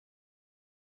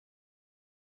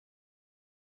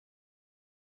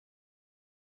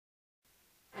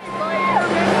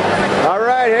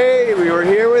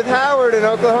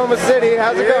Oklahoma City.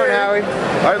 How's it going, Howie?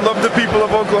 I love the people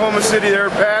of Oklahoma City there,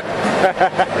 Pat.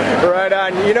 Right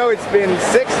on. You know, it's been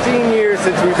 16 years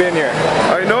since we've been here.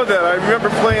 I know that. I remember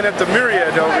playing at the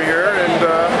Myriad over here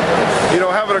and, you know,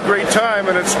 having a great time,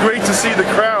 and it's great to see the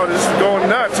crowd is going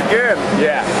nuts again.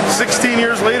 Yeah. 16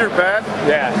 years later, Pat.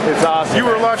 Yeah, it's awesome. You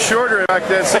were a lot shorter back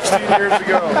then 16 years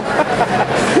ago.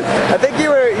 I think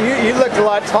you looked a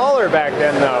lot taller back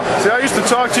then, though. See, I used to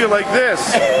talk to you like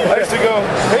this. I used to go,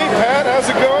 "Hey, Pat, how's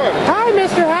it going?" Hi,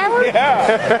 Mr. Howard. Yeah.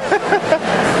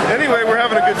 Anyway, we're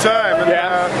having a good time. And,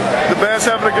 the band's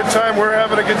having a good time. We're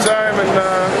having a good time. And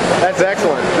that's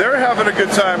excellent. They're having a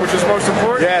good time, which is most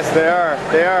important. Yes, they are.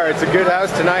 They are. It's a good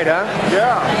house tonight, huh?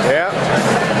 Yeah.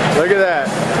 Yeah. Look at that.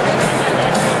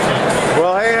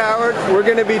 Well, hey, Howard, we're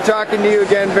going to be talking to you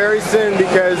again very soon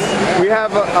because we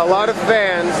have a lot of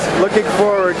fans looking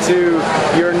forward to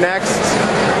your next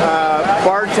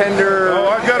bartender. Oh,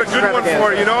 I've got a good one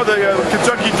for you. You know, the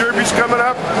Kentucky Derby's coming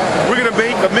up. We're going to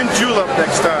make a mint julep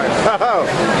next time. Oh,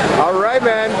 all right,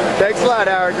 man. Thanks a lot,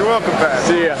 Howard. You're welcome, Pat.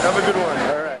 See ya. Have a good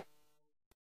one.